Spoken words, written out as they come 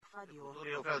The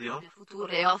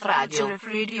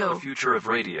future of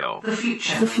radio. The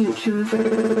future of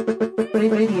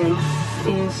radio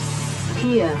is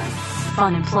here.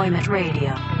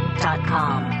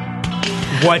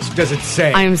 Funemploymentradio.com. What does it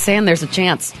say? I'm saying there's a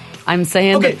chance. I'm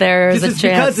saying that there's a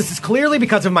chance. This is clearly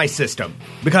because of my system.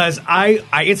 Because I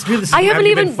instituted the system. I haven't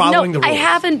even been following the rules. I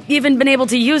haven't even been able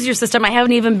to use your system. I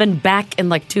haven't even been back in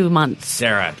like 2 months.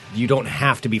 Sarah, you don't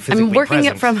have to be physically I'm working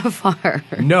present. it from afar.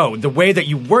 No, the way that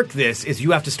you work this is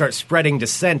you have to start spreading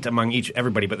dissent among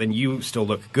everybody, but then you still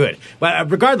look good.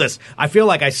 But regardless, I feel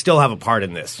like I still have a part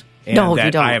in this. And No, that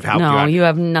you don't. I have helped No, you you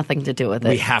have nothing to do with it.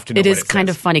 We have to know It what is it kind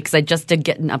says. of funny because I just did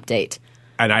get an update.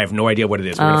 And I have no idea what it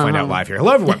is. We're going to find out live here.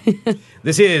 Hello, everyone.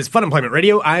 This is Fun Employment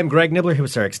Radio. I'm Greg Nibbler here with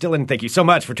Sarah Stillen. Thank you so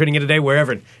much for tuning in today,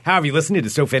 wherever and however you listen. It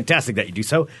is so fantastic that you do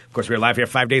so. Of course, we're live here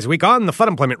 5 days a week on the Fun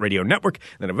Employment Radio Network,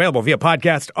 and available via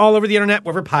podcast all over the internet,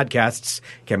 wherever podcasts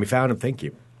can be found. And thank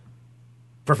you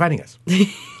for finding us.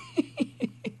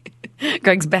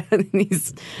 Greg's back.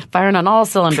 He's firing on all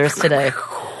cylinders today.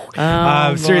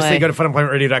 Seriously, boy. go to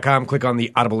funemploymentradio.com, click on the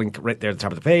Audible link right there at the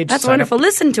top of the page. That's sign wonderful. up.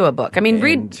 Listen to a book. I mean,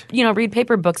 read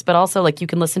paper books, but also like you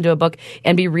can listen to a book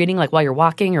and be reading like while you're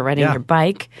walking or riding Yeah. your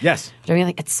bike. Yes. I mean,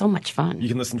 like it's so much fun. You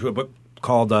can listen to a book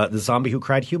called The Zombie Who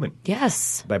Cried Human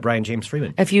Yes. by Brian James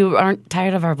Freeman. If you aren't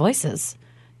tired of our voices,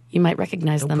 you might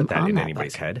recognize Don't them put that on in that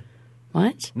anybody's book. head.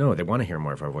 What? No, they want to hear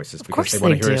more of our voices because course they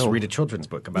want they to hear us do. read a children's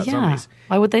book about Yeah. zombies.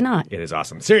 Why would they not? It is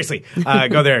awesome. Seriously,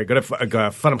 go there. Go to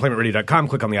funemploymentradio.com,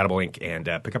 click on the Audible link, and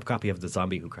pick up a copy of The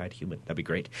Zombie Who Cried Human. That'd be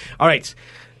great. All right.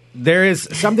 There is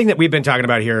something that we've been talking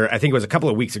about here. I think it was a couple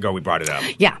of weeks ago we brought it up.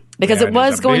 Yeah, because And it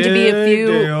was it's a going to be a big few.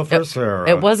 deal for Sarah.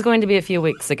 It was going to be a few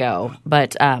weeks ago,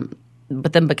 but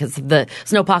then because of the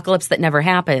snowpocalypse that never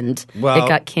happened, it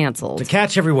got canceled. To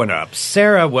catch everyone up,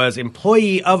 Sarah was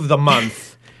Employee of the Month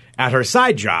at her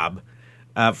side job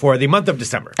for the month of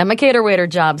December. I'm a cater waiter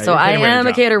job, so your I cater waiter am a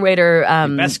job. cater waiter.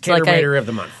 Best cater waiter of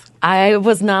the month. I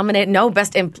was nominated. No,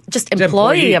 just employee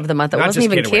employee, of the month. It not wasn't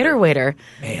just even cater waiter.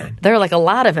 Man. There are like a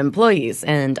lot of employees,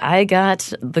 and I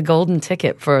got the golden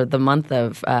ticket for the month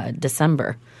of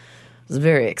December. It was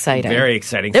very exciting. Very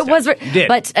exciting It stuff. was, You did.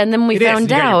 but and then we It is. found You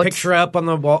got out your picture up on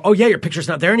the wall. Oh yeah, your picture's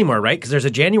not there anymore, right? Because there's a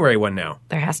January one now.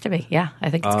 there has to be. Yeah, I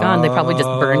think it's gone. They probably just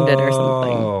burned it or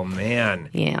something. Oh man.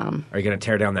 Yeah. Are you going to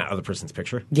tear down that other person's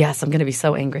picture? Yes, I'm going to be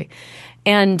so angry.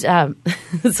 And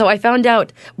so I found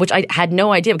out, which I had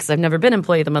no idea because I've never been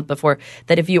Employee of the Month before,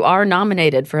 that if you are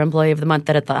nominated for Employee of the Month,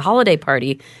 that at the holiday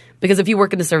party, because if you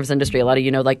work in the service industry, a lot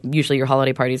of like usually your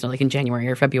holiday parties are like in January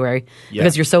or February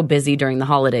because you're so busy during the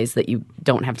holidays that you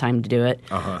don't have time to do it.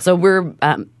 So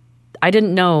I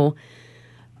didn't know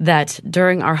that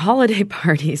during our holiday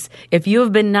parties, if you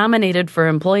have been nominated for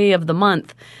Employee of the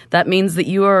Month, that means that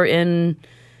you are in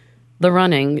the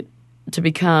running to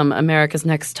become America's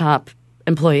Next Top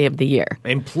Employee of the Year.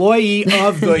 Employee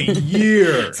of the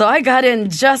Year. So I got in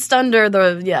just under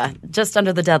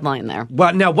the deadline there.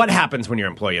 Well, now what happens when you're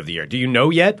Employee of the Year? Do you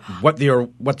know yet what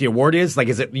the award is? Like,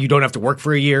 is it you don't have to work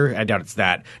for a year? I doubt it's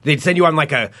that. They'd send you on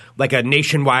like a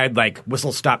nationwide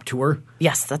whistle stop tour.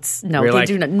 Yes, Where they you're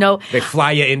do not. No, They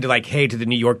fly you into to the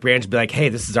New York branch, and be like, hey,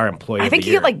 this is our Employee. I of think the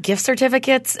you year. get like gift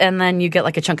certificates and then you get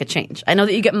like a chunk of change. I know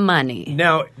that you get money.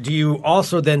 Now, do you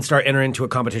also then start entering into a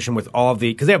competition with all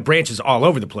because they have branches all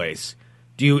over the place?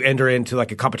 Do you enter into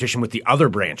like a competition with the other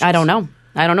branches? I don't know.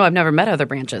 I've never met other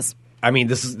branches. I mean,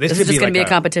 this is This is just going to be a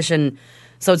competition.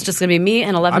 So it's just going to be me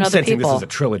and 11 I'm other sensing people. this is a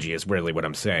trilogy is really what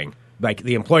I'm saying. Like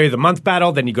the Employee of the Month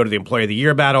battle, then you go to the Employee of the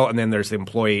Year battle, and then there's the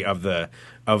Employee of the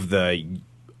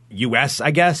U.S.,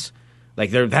 I guess. Like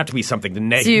there would have to be something, the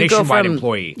nationwide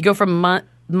employee. You go from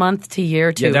month to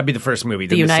year to that'd be the first movie.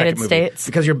 the then United second movie. States.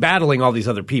 Because you're battling all these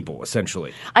other people,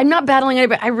 essentially. I'm not battling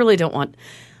anybody. I really don't want.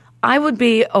 I would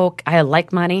be okay. I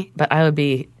like money, but I would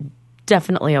be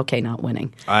definitely okay not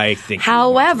winning. I think.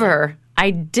 However,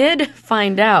 I did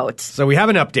find out. So we have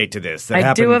an update to this. That I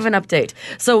happened. do have an update.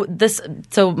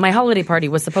 So my holiday party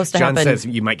was supposed to John happen. says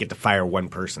you might get to fire one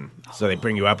person. So they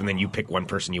bring you up, and then you pick one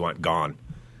person you want gone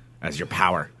as your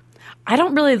power. I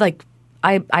don't really like.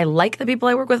 I like the people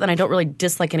I work with, and I don't really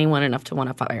dislike anyone enough to want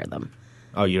to fire them.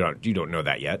 Oh, you don't know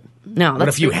that yet? No, What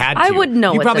if you had to? I would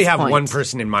know. You at probably this have point. one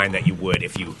person in mind that you would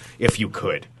if you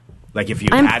could. Like if you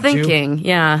I'm had thinking,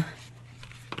 yeah.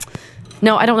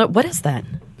 No, I don't know. What is that?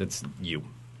 That's you.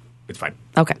 It's fine.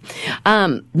 Okay.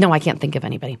 No, I can't think of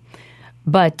anybody.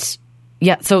 But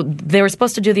yeah, so they were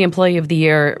supposed to do the Employee of the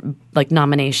Year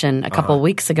nomination a couple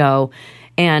weeks ago.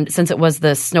 And since it was the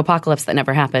snowpocalypse that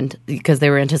never happened, because they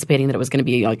were anticipating that it was going to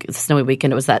be like a snowy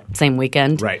weekend, it was that same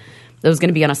weekend. Right. It was going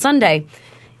to be on a Sunday.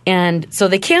 And so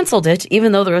they canceled it,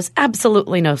 even though there was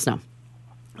absolutely no snow.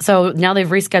 So now they've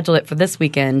rescheduled it for this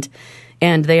weekend,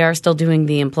 and they are still doing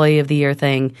the Employee of the Year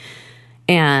thing.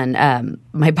 And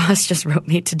my boss just wrote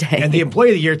me today. And the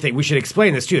Employee of the Year thing, we should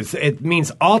explain this too. It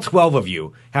means all 12 of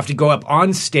you have to go up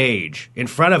on stage in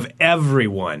front of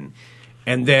everyone.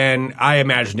 And then I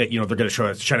imagine that, they're going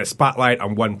to shine a spotlight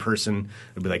on one person.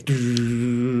 It'll be like...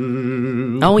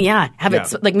 Oh, yeah.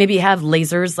 It, like maybe have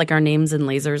lasers, like our names in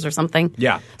lasers or something.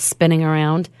 Yeah. Spinning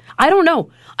around. I don't know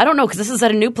because this is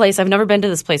at a new place. I've never been to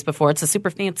this place before. It's a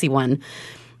super fancy one.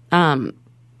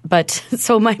 But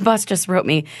so my boss just wrote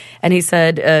me and he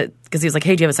said, because he was like,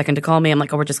 hey, do you have a second to call me? I'm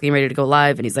like, oh, we're just getting ready to go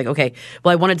live. And he's like, okay,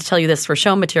 well, I wanted to tell you this for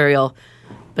show material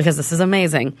because this is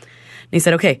amazing. And he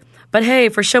said, okay, but hey,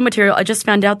 for show material, I just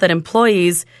found out that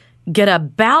employees get a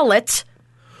ballot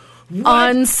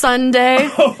on Sunday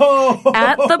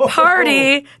at the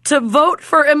party to vote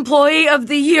for Employee of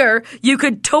the Year. You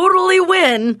could totally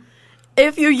win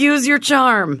if you use your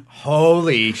charm.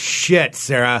 Holy shit,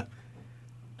 Sarah.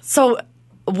 So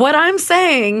what I'm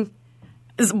saying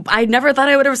is I never thought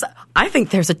I would ever say, I think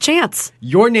there's a chance.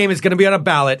 Your name is going to be on a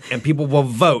ballot and people will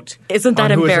vote. Isn't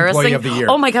that on who embarrassing? Is Employee of the Year.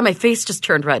 Oh my God, my face just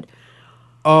turned red.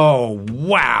 Oh,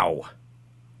 wow.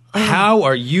 How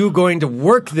are you going to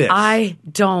work this? I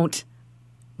don't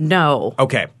know.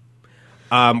 Okay.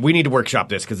 We need to workshop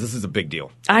this because this is a big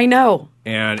deal. I know.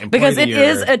 And because it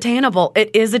is attainable.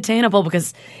 It is attainable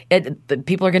because the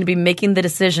people are going to be making the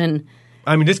decision.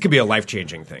 I mean, this could be a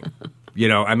life-changing thing.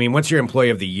 Once you're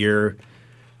Employee of the Year,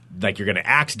 like you're going to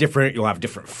act different. You'll have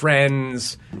different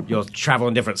friends. You'll travel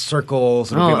in different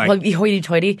circles. It'll be like, will it be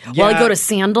hoity-toity? Yeah, Will I go to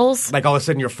Sandals? Like all of a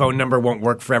sudden your phone number won't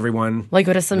work for everyone. Will I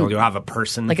go to some... You'll have a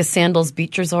person. Like a Sandals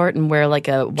beach resort and wear like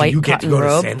a white cotton robe? Do you get to go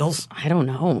to Sandals? I don't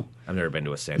know. I've never been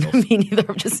to a Sandals. Me neither.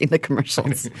 I've just seen the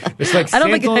commercials. It's like I don't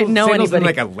think I know Sandals anybody. In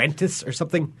like Atlantis or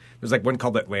something. There's like one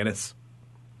called Atlantis.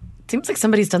 Seems like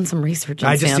somebody's done some research on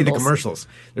I just Sandals. see the commercials.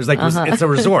 There's like it's a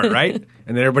resort, right?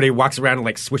 And then everybody walks around in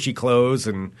like swishy clothes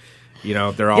and they're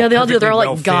all they all do. They're all like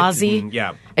well-fit gauzy.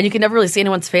 And you can never really see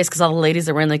anyone's face because all the ladies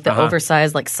are wearing like the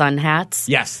oversized like sun hats.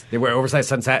 Yes, they wear oversized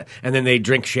sunset, and then they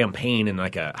drink champagne in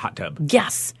like a hot tub.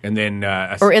 Yes, and then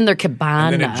or in their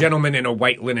cabana. And then a gentleman in a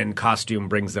white linen costume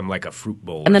brings them like a fruit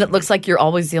bowl. And then it looks like you're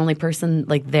always the only person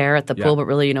like there at the pool, but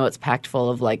really it's packed full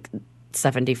of like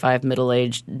 75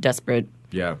 middle-aged desperate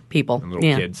people and little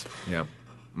kids. Yeah.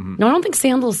 Mm-hmm. No, I don't think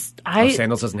Sandals.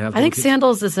 Sandals doesn't have. I think kids?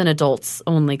 Sandals is an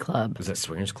adults-only club. Is that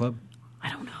swingers club? I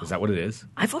don't know. Is that what it is?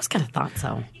 I've always kind of thought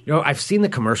so. I've seen the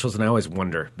commercials and I always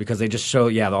wonder because they just show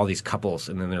all these couples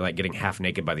and then they're like getting half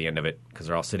naked by the end of it because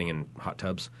they're all sitting in hot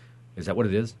tubs. Is that what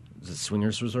it is? Is it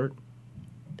swingers resort?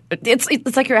 It's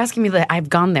like you're asking me that I've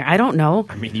gone there. I don't know.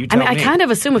 I mean, you tell me. I kind of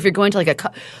assume if you're going to like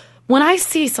when I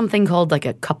see something called like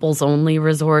a couples-only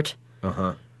resort,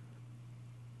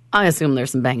 I assume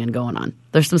there's some banging going on.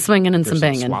 There's some swinging and some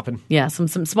banging. Swapping? Yeah, some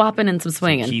swapping and some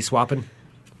swinging. Some key swapping?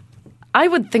 I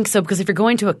would think so because if you're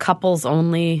going to a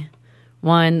couples-only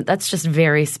one, that's just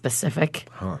very specific.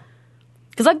 Huh.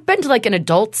 Because I've been to like an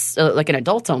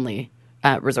adults-only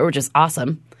resort, which is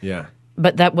awesome. Yeah.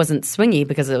 But that wasn't swingy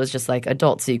because it was just like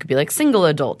adults. So you could be like single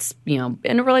adults,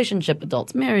 in a relationship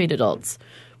adults, married adults,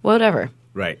 whatever.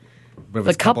 Right.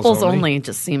 The couples only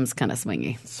just seems kind of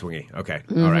swingy. Swingy. Okay.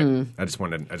 Mm-hmm. All right. I just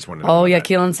wanted to Oh, yeah.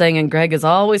 Keelan's saying, and Greg is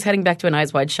always heading back to an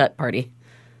Eyes Wide Shut party.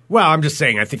 Well, I'm just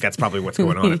saying, I think that's probably what's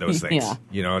going on at those things.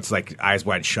 Yeah. It's like Eyes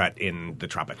Wide Shut in the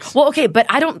tropics. Well, okay, but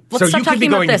I don't. Let's stop talking about this. So you could be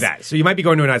going to that. So you might be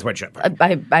going to an Eyes Wide Shut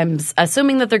party. I'm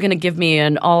assuming that they're going to give me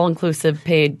an all-inclusive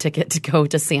paid ticket to go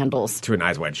to Sandals. To an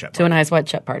Eyes Wide Shut party. To an Eyes Wide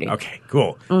Shut party. Okay,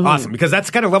 cool. Mm-hmm. Awesome. Because that's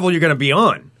the kind of level you're going to be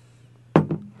on.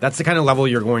 That's the kind of level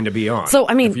you're going to be on. So,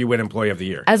 I mean, if you win Employee of the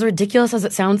Year. As ridiculous as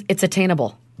it sounds, it's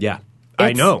attainable. Yeah.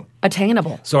 I know.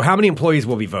 Attainable. So how many employees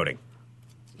will be voting?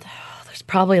 There's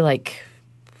probably like,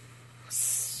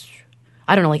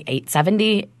 I don't know, like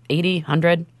 70, 80,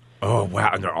 100. Oh, wow.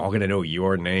 And they're all going to know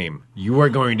your name. You are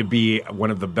going to be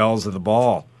one of the belles of the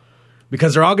ball.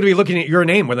 Because they're all going to be looking at your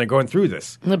name when they're going through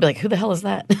this. And they'll be like, who the hell is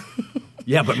that?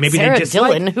 Yeah, but maybe Sarah they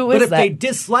dislike. Dillon, who is that? But if they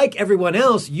dislike everyone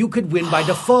else, you could win by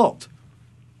default.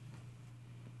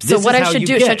 So what I should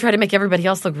do, should I try to make everybody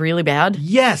else look really bad?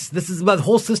 Yes. This is the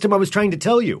whole system I was trying to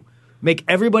tell you. Make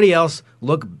everybody else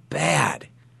look bad.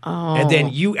 Oh. And then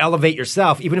you elevate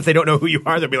yourself. Even if they don't know who you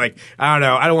are, they'll be like, I don't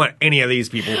know. I don't want any of these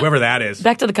people, whoever that is.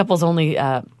 Back to the couples only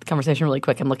conversation really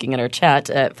quick. I'm looking at our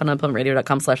chat at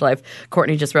funemploymentradio.com/live.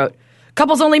 Courtney just wrote,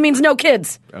 couples only means no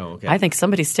kids. Oh, okay. I think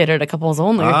somebody stayed at a couples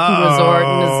only resort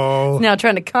and is now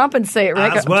trying to compensate.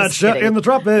 Right? That's what shut in the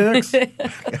tropics.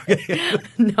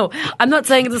 No, I'm not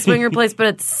saying it's a swinger place, but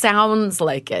it sounds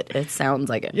like it. It sounds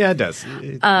like it. Yeah, it does.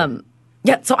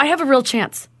 Yeah, so I have a real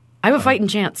chance. I have a fighting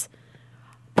chance.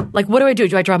 Like, what do I do?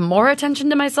 Do I draw more attention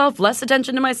to myself, less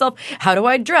attention to myself? How do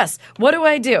I dress? What do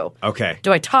I do? Okay.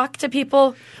 Do I talk to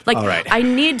people? Like, All right. I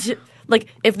need to, like,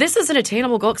 if this is an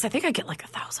attainable goal, because I think I get like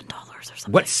 $1,000 or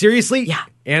something. What, seriously? Yeah.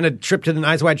 And a trip to the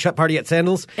Eyes Wide Shut party at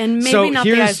Sandals? And maybe So not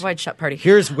the Eyes Wide Shut party.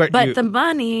 Here's what But the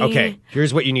money. Okay,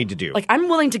 here's what you need to do. Like, I'm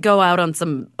willing to go out on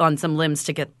some limbs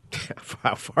to get.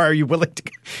 How far are you willing to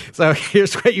go? So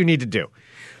here's what you need to do.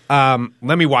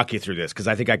 Let me walk you through this because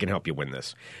I think I can help you win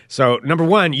this. So number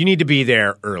one, you need to be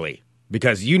there early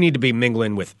because you need to be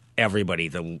mingling with everybody,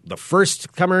 the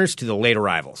first comers to the late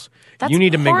arrivals. That's you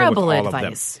need to mingle with horrible all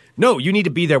advice. of them. No, you need to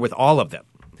be there with all of them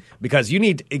because you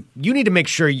need to make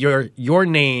sure your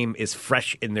name is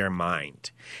fresh in their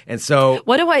mind. And so,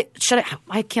 What do I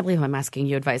can't believe I'm asking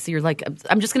you advice. So you're like,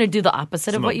 I'm just going to do the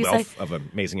opposite of what you say. wealth of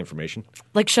amazing information.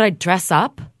 Like, should I dress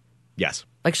up? Yes.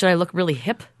 Like, should I look really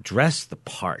hip? Dress the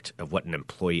part of what an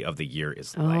employee of the year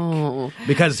is Oh. like.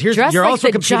 Because you're Dress like also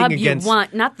the competing job against you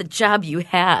want, not the job you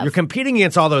have. You're competing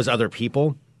against all those other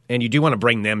people, and you do want to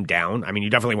bring them down. I mean,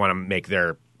 you definitely want to make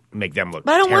them look.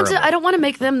 But I don't terrible. want to. I don't want to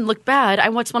make them look bad. I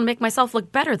just want to make myself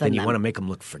look better than And you them. want to make them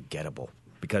look forgettable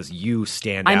because you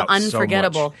stand I'm out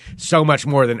unforgettable. so much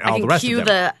more than all I the can rest cue of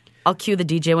them. I'll cue the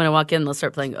DJ when I walk in. They'll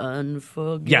start playing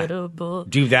Unforgettable.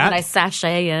 Do that. And I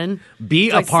sashay in. Be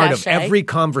Do a I part of sashay? every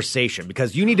conversation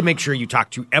because you need to make sure you talk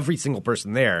to every single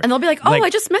person there. And they'll be like, "Oh, I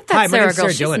just met that Hi, my Sarah name's girl.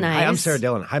 Sarah She's Dillon. Hi, I'm nice." Sarah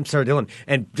Dillon. I'm Sarah Dillon.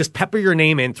 And just pepper your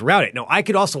name in throughout it. Now, I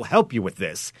could also help you with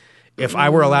this if I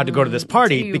were allowed to go to this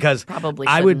party you because probably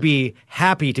I would shouldn't. be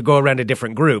happy to go around to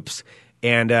different groups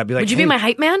and be like, Would you hey, be my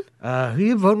hype man? who are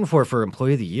you voting for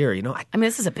Employee of the Year? You know, I mean,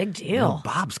 this is a big deal.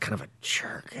 Bob's kind of a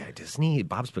jerk. Disney.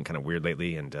 Bob's been kind of weird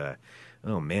lately. And,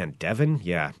 oh, man, Devin?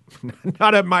 Yeah.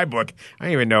 Not in my book. I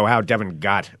don't even know how Devin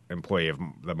got Employee of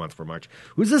the Month for March.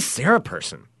 Who's this Sarah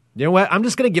person? You know what? I'm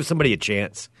just going to give somebody a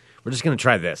chance. We're just going to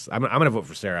try this. I'm going to vote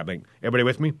for Sarah. Everybody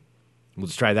with me? We'll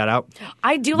just try that out.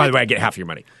 I do. By like, the way, I get half your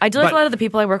money. I do like But- a lot of the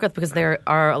people I work with because there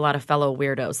are a lot of fellow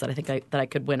weirdos that I think that I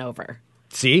could win over.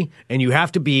 See? And you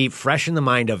have to be fresh in the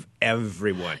mind of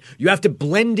everyone. You have to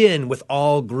blend in with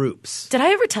all groups. Did I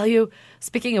ever tell you,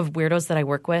 speaking of weirdos that I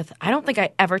work with, I don't think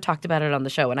I ever talked about it on the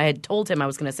show. And I had told him I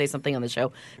was going to say something on the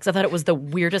show because I thought it was the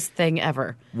weirdest thing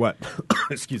ever. What?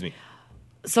 Excuse me.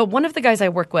 So one of the guys I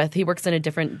work with, he works in a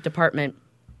different department.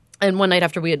 And one night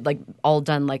after we had like all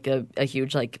done like a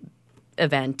huge like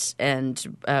event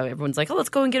and everyone's like, oh, let's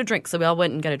go and get a drink. So we all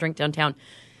went and got a drink downtown.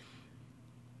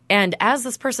 And as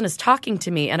this person is talking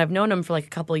to me, and I've known him for like a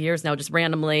couple of years now, just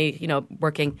randomly,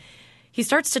 working, he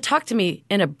starts to talk to me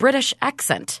in a British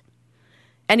accent.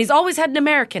 And he's always had an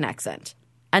American accent.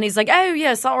 And he's like, oh,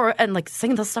 yes, all right. And like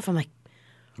singing this stuff. I'm like,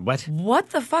 what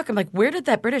the fuck? I'm like, where did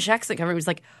that British accent come from? He's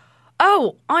like,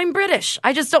 oh, I'm British.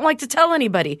 I just don't like to tell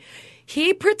anybody.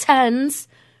 He pretends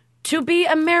to be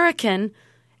American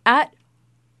at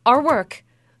our work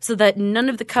so that none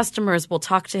of the customers will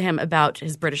talk to him about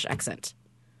his British accent.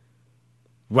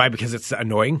 Why? Because it's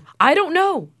annoying? I don't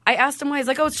know. I asked him why. He's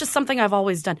like, oh, it's just something I've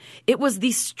always done. It was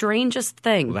the strangest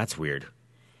thing. Well, that's weird.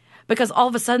 Because all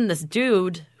of a sudden, this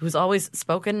dude who's always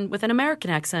spoken with an American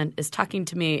accent is talking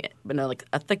to me in like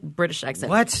a thick British accent.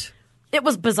 What? It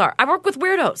was bizarre. I work with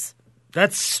weirdos.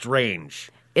 That's strange.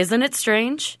 Isn't it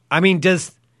strange? I mean,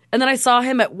 does... And then I saw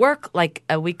him at work like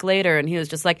a week later, and he was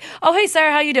just like, oh, hey,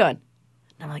 Sarah, how you doing?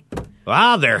 And I'm like,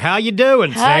 Wow there, how you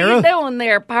doing, how Sarah? you doing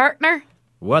there, partner?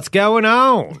 What's going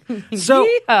on? So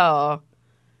Yeah.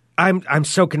 I'm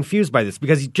so confused by this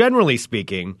because generally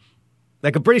speaking,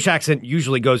 like a British accent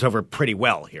usually goes over pretty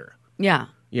well here. Yeah.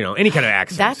 You know, any kind of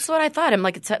accent. That's what I thought. I'm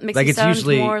like, it makes Like, it it's sound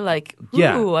usually- more like, ooh,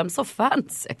 Yeah. I'm so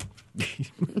fancy.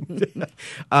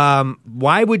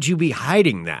 Why would you be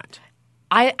hiding that?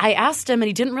 I asked him, and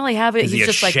he didn't really have it. Is He's he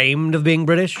just like, ashamed of being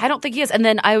British? I don't think he is. And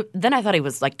then I thought he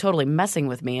was like totally messing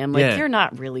with me. I'm like, Yeah. you're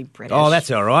not really British. Oh,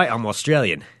 that's all right. I'm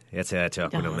Australian. That's how I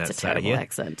talk when Oh, I'm it's that a side of terrible you.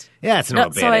 accent. Yeah, it's not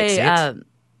a bad accent.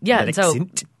 Yeah, Bad and so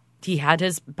accent. he had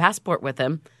his passport with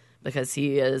him because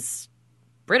he is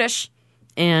British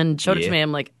and showed it Yeah. to me.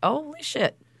 I'm like, holy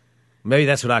shit. Maybe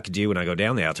that's what I could do when I go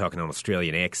down there. I'll talk in an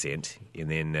Australian accent, and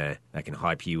then I can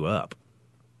hype you up.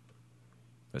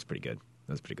 That's pretty good.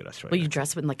 That's pretty good Australian. Will you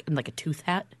dress in like a tooth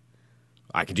hat?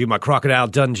 I can do my Crocodile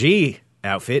Dundee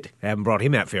outfit. I haven't brought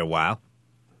him out for a while.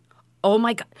 Oh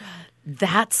my God.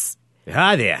 That's.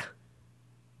 Hi there.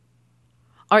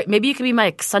 All right, maybe you can be my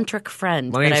eccentric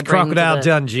friend. My that name's I bring to Crocodile the-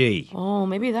 Dundee. Oh,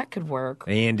 maybe that could work.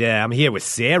 And I'm here with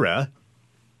Sarah.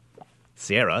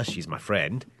 Sarah, she's my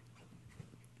friend.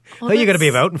 Oh, Who are you going to be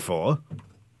that's- voting for?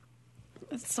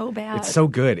 It's so bad. It's so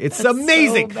good. It's That's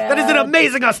amazing. so That is an bad.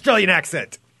 amazing Australian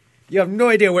accent. You have no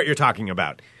idea what you're talking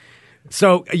about.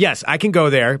 So, yes, I can go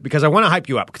there because I want to hype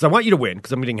you up because I want you to win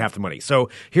because I'm getting half the money. So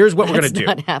here's what we're going to do.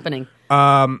 That's not happening.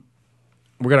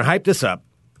 We're going to hype this up.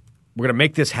 We're going to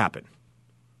make this happen.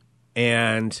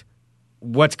 And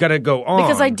what's going to go on?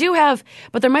 Because I do have,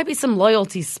 but there might be some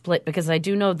loyalty split because I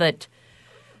do know that.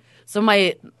 So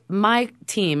my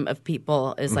team of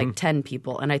people is like 10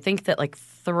 people, and I think that like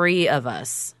 3 of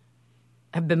us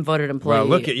have been voted employee. Well,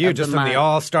 look at you, of just the in the month.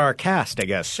 all-star cast, I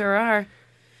guess. Sure are.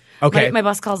 Okay. My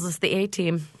boss calls us the A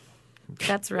team.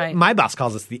 That's right. My boss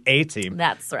calls us the A team.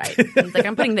 That's right. He's like,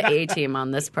 I'm putting the A team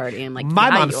on this party. I'm like, My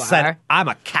yeah, mom you said are. I'm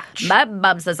a catch. My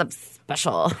mom says I'm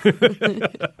special.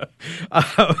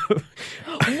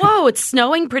 Whoa, it's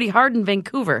snowing pretty hard in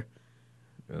Vancouver.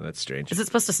 Oh, that's strange. Is it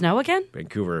supposed to snow again?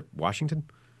 Vancouver, Washington?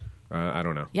 I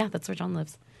don't know. Yeah, that's where John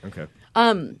lives. Okay.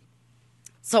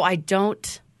 So I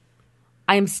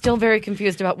am still very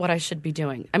confused about what I should be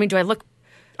doing. I mean, do I look?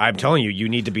 I'm telling you, you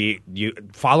need to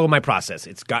follow my process.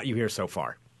 It's got you here so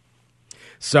far.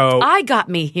 So I got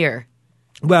me here.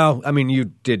 Well, I mean, you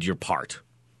did your part.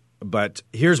 But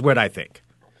here's what I think.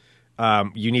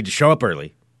 You need to show up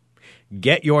early.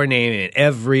 Get your name in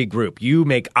every group. You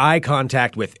make eye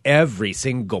contact with every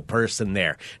single person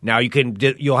there. Now,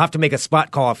 you'll have to make a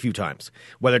spot call a few times,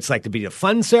 whether it's like to be the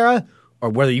fun Sarah or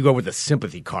whether you go with a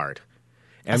sympathy card.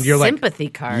 And you're sympathy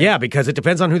card? Yeah, because it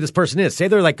depends on who this person is. Say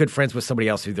they're like good friends with somebody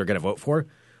else who they're going to vote for.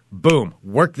 Boom,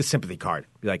 work the sympathy card.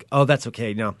 Be like, oh, that's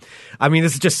okay. No, I mean,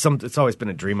 this is just it's always been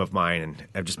a dream of mine, and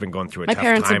I've just been going through a tough time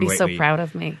lately. My parents would be so proud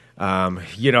of me.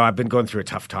 I've been going through a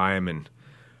tough time, and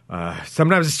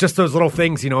sometimes it's just those little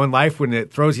things, in life when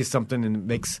it throws you something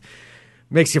and it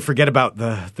makes you forget about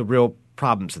the real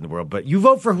problems in the world. But you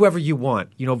vote for whoever you want.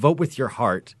 Vote with your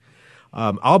heart.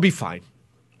 I'll be fine.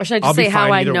 Or should I just say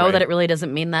how I know that it really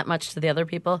doesn't mean that much to the other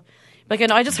people? Like,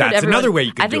 I just heard that's everyone. Another way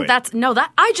you could I think do it.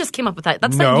 I just came up with that.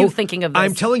 That's not you thinking of this.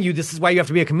 I'm telling you, this is why you have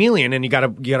to be a chameleon, and you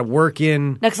gotta work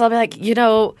in. Next, I'll be like,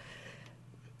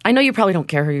 I know you probably don't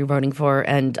care who you're voting for,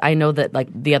 and I know that like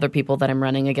the other people that I'm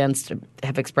running against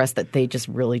have expressed that they just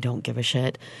really don't give a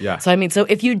shit. Yeah. So so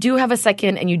if you do have a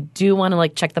second and you do want to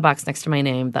like check the box next to my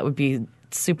name, that would be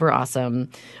super awesome.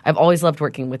 I've always loved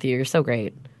working with you. You're so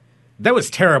great. That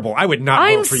was terrible. I would not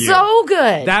vote for you. I'm so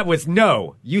good. That was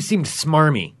you seemed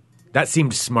smarmy. That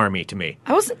seemed smarmy to me.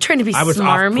 I wasn't trying to be I was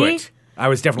smarmy. off-put. I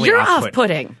was definitely You're off-put.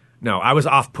 off-putting. No, I was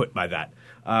off-put by that.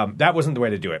 That wasn't the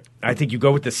way to do it. I think you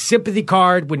go with the sympathy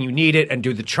card when you need it and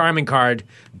do the charming card.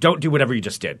 Don't do whatever you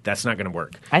just did. That's not going to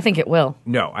work. I think it will.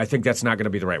 No, I think that's not going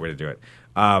to be the right way to do it.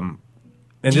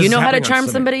 Do you know how to charm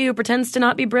somebody who pretends to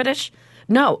not be British?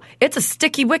 No, it's a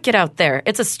sticky wicket out there.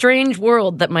 It's a strange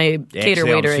world that my cater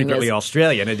waitering I'm secretly is.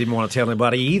 Australian. I didn't want to tell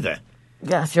anybody either.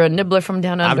 Yes, you're a nibbler from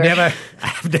down under.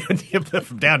 I've never nibbler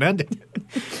from down under.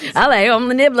 Hello, I'm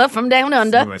the nibbler from down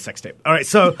under. My sex tape. All right,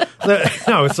 so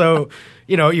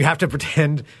you have to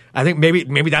pretend. I think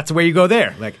maybe that's the way you go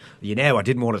there. Like, I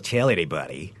didn't want to tell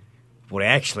anybody, but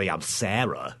actually I'm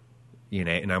Sarah,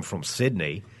 and I'm from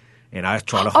Sydney. And I was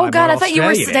trying to hide Oh God! my I thought you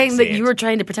were Australian saying that accent. you were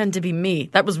trying to pretend to be me.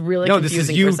 That was really No, confusing this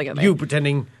is for a second. you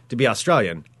pretending to be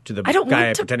Australian to the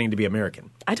guy pretending to be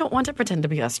American. I don't want to pretend to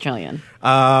be Australian.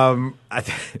 I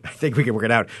think we can work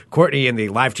it out. Courtney in the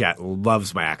live chat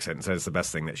loves my accent and says it's the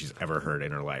best thing that she's ever heard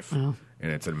in her life. Oh.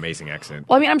 And it's an amazing accent.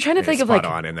 Well, I mean, I'm trying to think of spot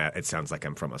on in that it sounds like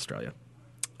I'm from Australia.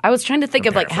 I was trying to think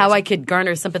of like how I could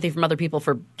garner sympathy from other people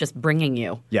for just bringing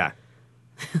you. Yeah.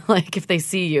 Like if they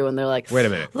see you and they're like, wait a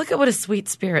minute, look at what a sweet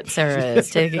spirit Sarah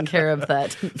is taking care of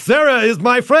that. Sarah is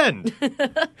my friend.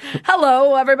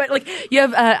 Hello, everybody. Like you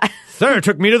have. Sarah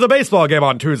took me to the baseball game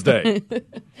on Tuesday.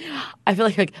 I feel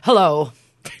like hello.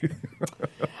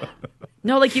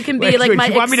 No, like you can be my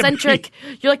eccentric.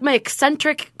 You're like my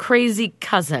eccentric, crazy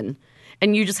cousin,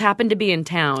 and you just happen to be in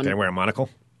town. Can I wear a monocle?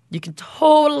 You can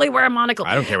totally wear a monocle.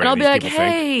 I don't care what and I'll be like, people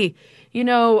hey,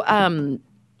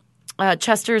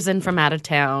 Chester's in from out of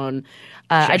town.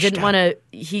 I didn't want to.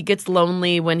 He gets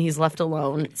lonely when he's left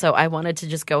alone, so I wanted to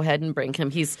just go ahead and bring him.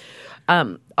 He's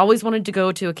always wanted to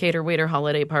go to a cater waiter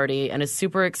holiday party and is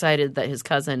super excited that his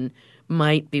cousin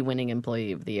might be winning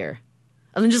Employee of the Year,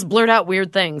 and then just blurt out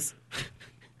weird things.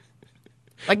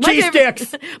 Like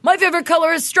my favorite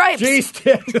color is stripes.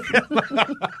 G-sticks.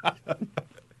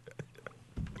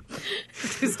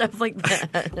 Do stuff like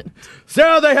that.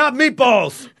 Sarah, they have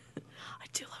meatballs. I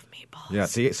do love meatballs. Yeah,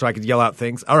 see, so I could yell out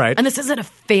things. All right. And this isn't a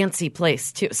fancy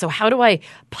place, too. So how do I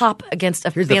pop against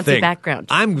a fancy background?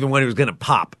 I'm the one who's going to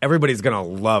pop. Everybody's going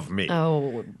to love me.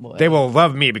 Oh, boy. They will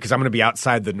love me because I'm going to be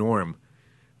outside the norm.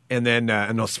 And then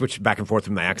and they'll switch back and forth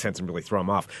from the accents and really throw them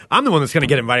off. I'm the one that's going to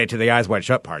get invited to the Eyes Wide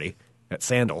Shut party at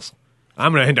Sandals.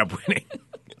 I'm going to end up winning.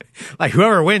 Like,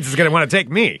 whoever wins is going to want to take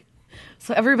me.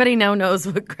 So everybody now knows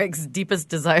what Greg's deepest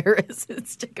desire is.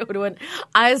 It's to go to an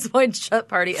Eyes Wide Shut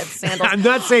party at Sandals. I'm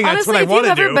not saying that's Honestly, what I want to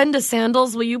do. if you've ever been to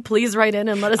Sandals, will you please write in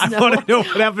and let us know? I want to know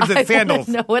what happens at Sandals. I want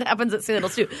to know what happens at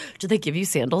Sandals, too. Do they give you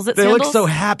sandals at They Sandals? look so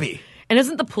happy. And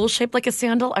isn't the pool shaped like a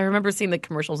sandal? I remember seeing the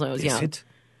commercials when I was Is young. it?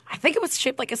 I think it was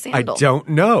shaped like a I sandal. don't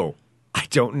know.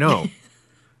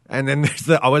 And then there's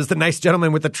always the nice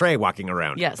gentleman with the tray walking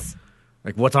around. Yes.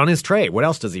 Like, what's on his tray? What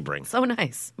else does he bring? So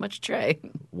nice. Much tray.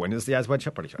 When is the Eyes Wide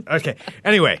Shut party? Okay.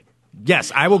 Anyway,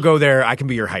 yes, I will go there. I can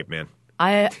be your hype man.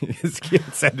 His kid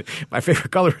said, my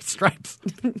favorite color is stripes.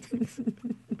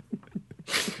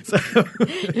 So,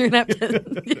 You're gonna have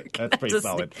to. that's pretty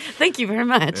solid. Thank you very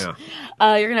much.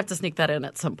 Yeah. You're gonna have to sneak that in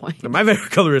at some point. My favorite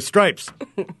color is stripes.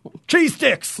 Cheese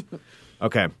sticks.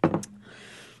 Okay.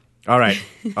 All right.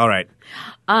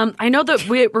 I know that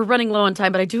we're running low on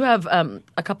time, but I do have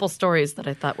a couple stories that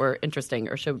I thought were interesting.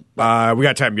 Or should We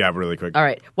got time. Yeah, really quick. all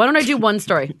right? Why don't I do one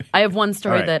story? I have one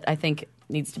story All right. that I think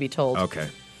needs to be told. Okay.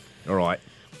 All right.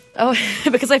 Oh,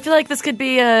 because I feel like this could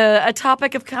be a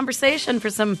topic of conversation for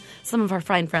some of our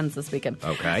fine friends this weekend.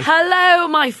 Okay. Hello,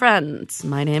 my friends.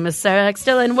 My name is Sarah X.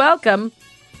 Still, and welcome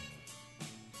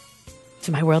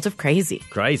to my world of crazy.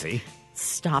 Crazy.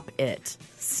 Stop it.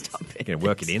 Stop it. Gonna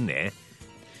work it in there.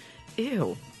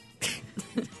 Ew.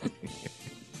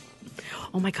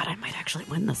 Oh my God, I might actually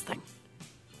win this thing.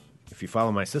 If you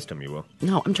follow my system, you will.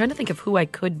 No, I'm trying to think of who I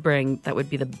could bring that would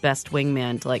be the best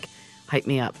wingman to like hype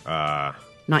me up.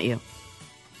 Not you.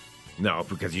 No,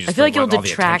 because you I just feel like you'll want all the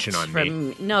detract attention on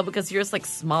me. from no, because you're just like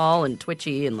small and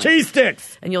twitchy and like, Cheese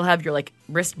sticks. and you'll have your like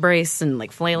wrist brace and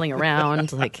like flailing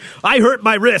around like I hurt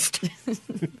my wrist.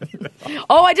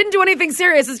 oh, I didn't do anything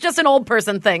serious. It's just an old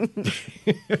person thing.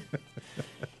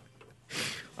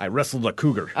 I wrestled a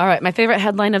cougar. All right, my favorite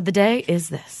headline of the day is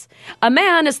this. A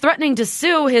man is threatening to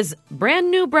sue his brand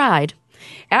new bride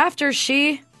after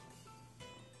she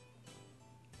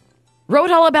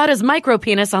wrote all about his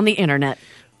micropenis on the internet.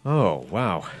 Oh,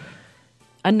 wow.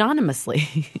 Anonymously.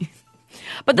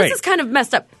 But this Wait. is kind of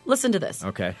messed up. Listen to this.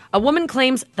 Okay. A woman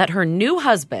claims that her new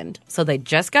husband, so they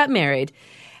just got married,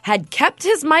 had kept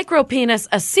his micropenis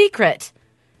a secret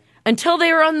until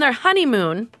they were on their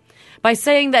honeymoon by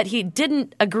saying that he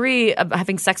didn't agree of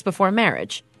having sex before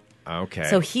marriage. Okay.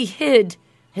 So he hid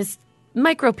his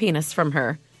micropenis from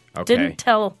her. Okay. He didn't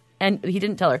tell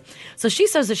her. So she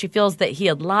says that she feels that he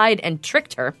had lied and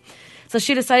tricked her. So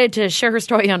she decided to share her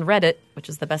story on Reddit, which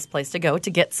is the best place to go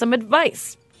to get some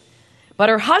advice. But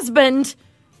her husband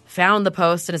found the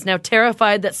post and is now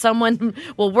terrified that someone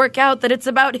will work out that it's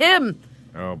about him.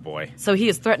 Oh, boy. So he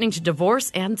is threatening to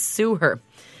divorce and sue her.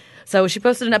 So she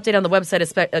posted an update on the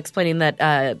website explaining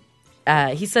that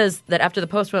he says that after the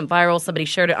post went viral, somebody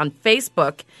shared it on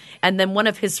Facebook, and then one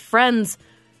of his friends,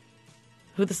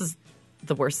 who this is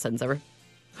the worst sentence ever,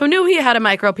 who knew he had a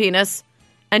micropenis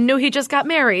and knew he just got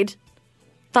married,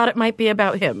 thought it might be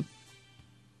about him.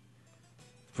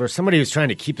 For somebody who's trying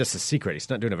to keep this a secret, he's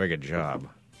not doing a very good job.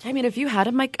 I mean, if you had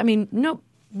a no,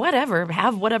 whatever.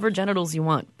 Have whatever genitals you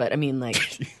want. But, I mean, like...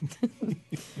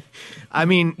 I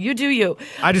mean... You do you.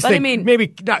 I just think maybe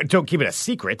don't keep it a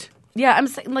secret. Yeah, I'm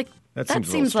saying, like... That That seems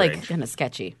a little seems like strange. kind of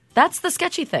sketchy. That's the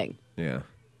sketchy thing. Yeah.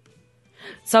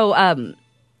 So,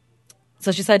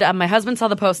 so she said, my husband saw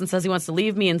the post and says he wants to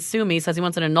leave me and sue me, says he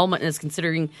wants an annulment and is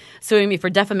considering suing me for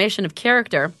defamation of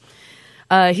character.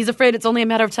 He's afraid it's only a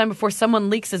matter of time before someone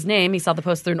leaks his name. He saw the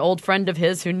post through an old friend of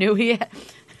his who knew he had...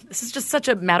 This is just such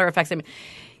a matter-of-fact statement.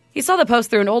 He saw the post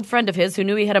through an old friend of his who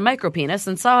knew he had a micropenis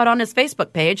and saw it on his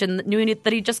Facebook page and knew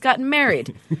that he'd just gotten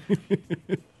married.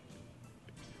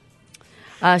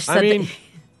 She said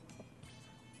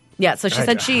yeah, so she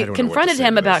said she confronted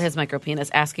him about his micropenis,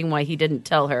 asking why he didn't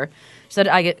tell her. She said,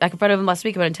 I confronted him last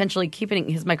week about intentionally keeping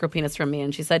his micropenis from me.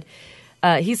 And she said,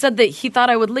 he said that he thought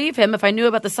I would leave him if I knew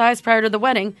about the size prior to the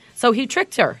wedding, so he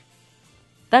tricked her.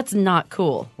 That's not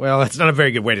cool. Well, that's not a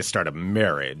very good way to start a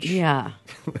marriage. Yeah.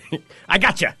 I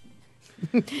gotcha.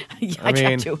 Yeah, I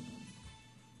mean, got you.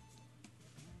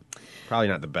 Probably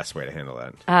not the best way to handle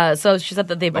that. So she said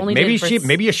that they've only maybe dated for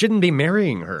maybe you shouldn't be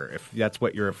marrying her if that's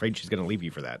what you're afraid she's going to leave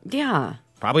you for that. Yeah.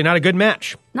 Probably not a good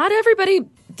match. Not everybody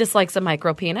dislikes a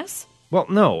micropenis. Well,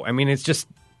 no. I mean, it's just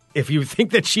if you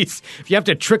think that if you have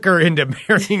to trick her into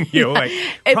marrying you,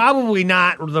 probably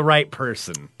not the right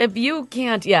person. If you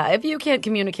can't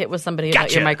communicate with somebody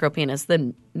about your micropenis,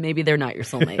 then maybe they're not your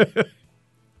soulmate.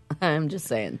 I'm just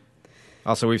saying.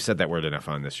 Also, we've said that word enough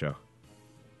on this show.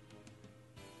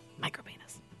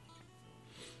 Micropenis.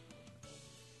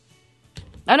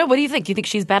 I don't know. What do you think? Do you think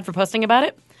she's bad for posting about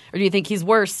it? Or do you think he's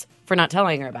worse for not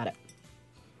telling her about it?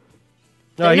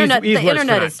 No, the internet he's worse for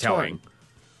internet not is telling. torn.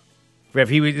 If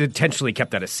he intentionally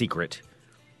kept that a secret.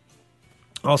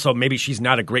 Also, maybe she's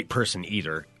not a great person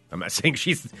either. I'm not saying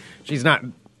she's not,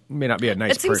 may not be a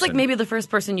nice person. It seems like maybe the first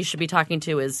person you should be talking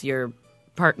to is your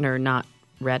partner, not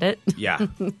Reddit. Yeah.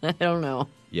 I don't know.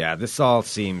 Yeah, this all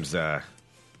seems, I'm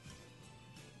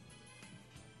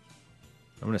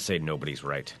going to say nobody's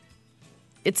right.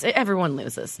 Everyone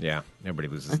loses. Yeah, everybody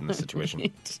loses in this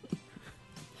situation.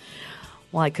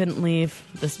 Well, I couldn't leave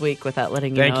this week without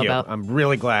letting you know about... I'm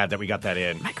really glad that we got that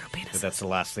in. Micropenises. That's the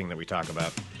last thing that we talk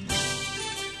about.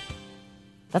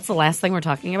 That's the last thing we're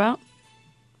talking about?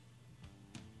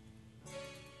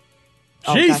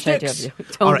 Cheese gosh, I do sticks! have you.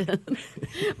 All right.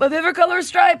 My favorite color is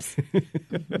stripes.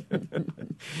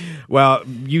 Well,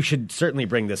 you should certainly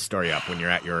bring this story up when you're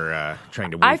at your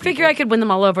trying to win I figure I could win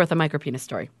them all over with a micropenis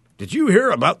story. Did you hear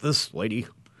about this lady?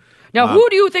 Now, who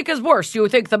do you think is worse? Do you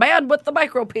think the man with the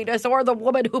micropenis or the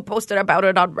woman who posted about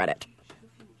it on Reddit?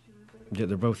 Yeah,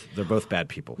 they're both bad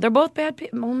people. They're both bad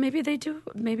people. Well, maybe they do.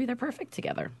 Maybe they're perfect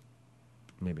together.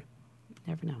 Maybe.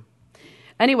 Never know.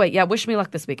 Anyway, yeah, wish me luck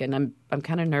this weekend. I'm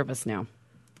kind of nervous now.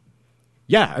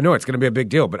 Yeah, I know it's going to be a big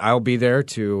deal, but I'll be there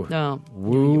to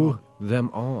woo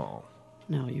them all.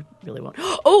 No, you really won't.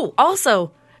 Oh,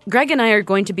 also, Greg and I are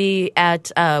going to be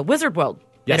at Wizard World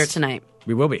later tonight.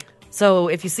 We will be. So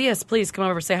if you see us, please come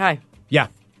over and say hi. Yeah.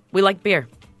 We like beer.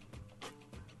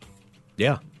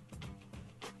 Yeah.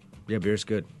 Yeah, beer's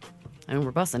good. I mean,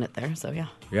 we're bussing it there, so yeah.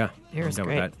 Yeah. Beer is I'm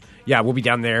down great. with that. Yeah, we'll be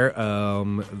down there.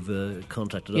 The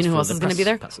contacted us. You know who for else the is going to be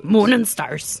there? passes. Moon and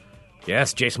Stars.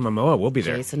 Yes, Jason Momoa will be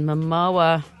there. Jason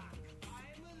Momoa.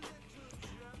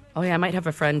 Oh, yeah, I might have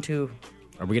a friend who...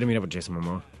 Are we going to meet up with Jason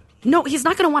Momoa? No, he's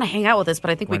not going to want to hang out with us, but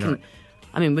I think Why we can... not?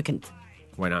 I mean, we can...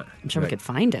 Why not? I'm sure we could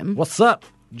find him. What's up,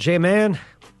 J-Man?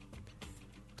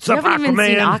 What's You up, haven't even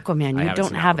seen Aquaman? Aquaman. I You haven't don't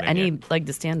seen have Aquaman any yet. leg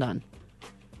to stand on.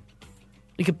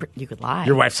 You could lie.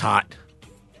 Your wife's hot.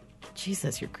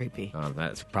 Jesus, you're creepy.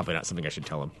 That's probably not something I should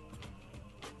tell him.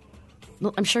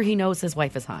 Well, I'm sure he knows his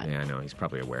wife is hot. Yeah, I know. He's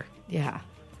probably aware. Yeah.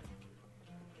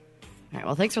 All right.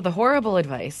 Well, thanks for the horrible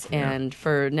advice and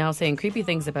for now saying creepy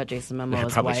things about Jason I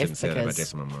Momoa's probably wife shouldn't say that about because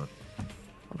Jason Momoa.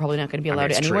 we're probably not going to be I mean,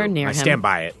 allowed it's anywhere true. near I him. stand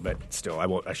by it, but still,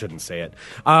 I shouldn't say it.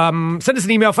 Send us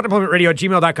an email,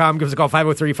 funemploymentradio@gmail.com. Give us a call,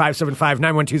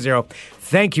 503-575-9120.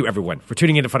 Thank you, everyone, for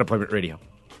tuning in to Fun Employment Radio.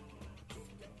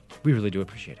 We really do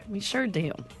appreciate it. We sure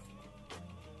do.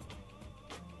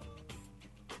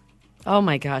 Oh,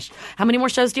 my gosh. How many more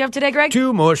shows do you have today, Greg?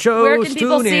 2 more shows. Where can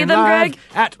people Tune see in them, live Greg?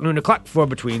 At noon o'clock for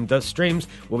Between the Streams.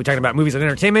 We'll be talking about movies and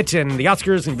entertainment and the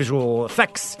Oscars and visual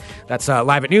effects. That's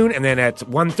live at noon. And then at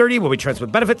 1:30, we'll be Trends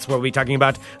with Benefits, where we'll be talking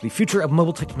about the future of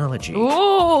mobile technology.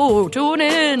 Ooh, tune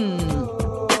in.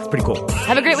 It's pretty cool.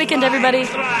 Have a great weekend, everybody.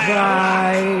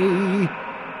 Bye.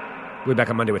 We'll be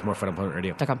back on Monday with more Fun Employment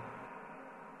Radio. .com.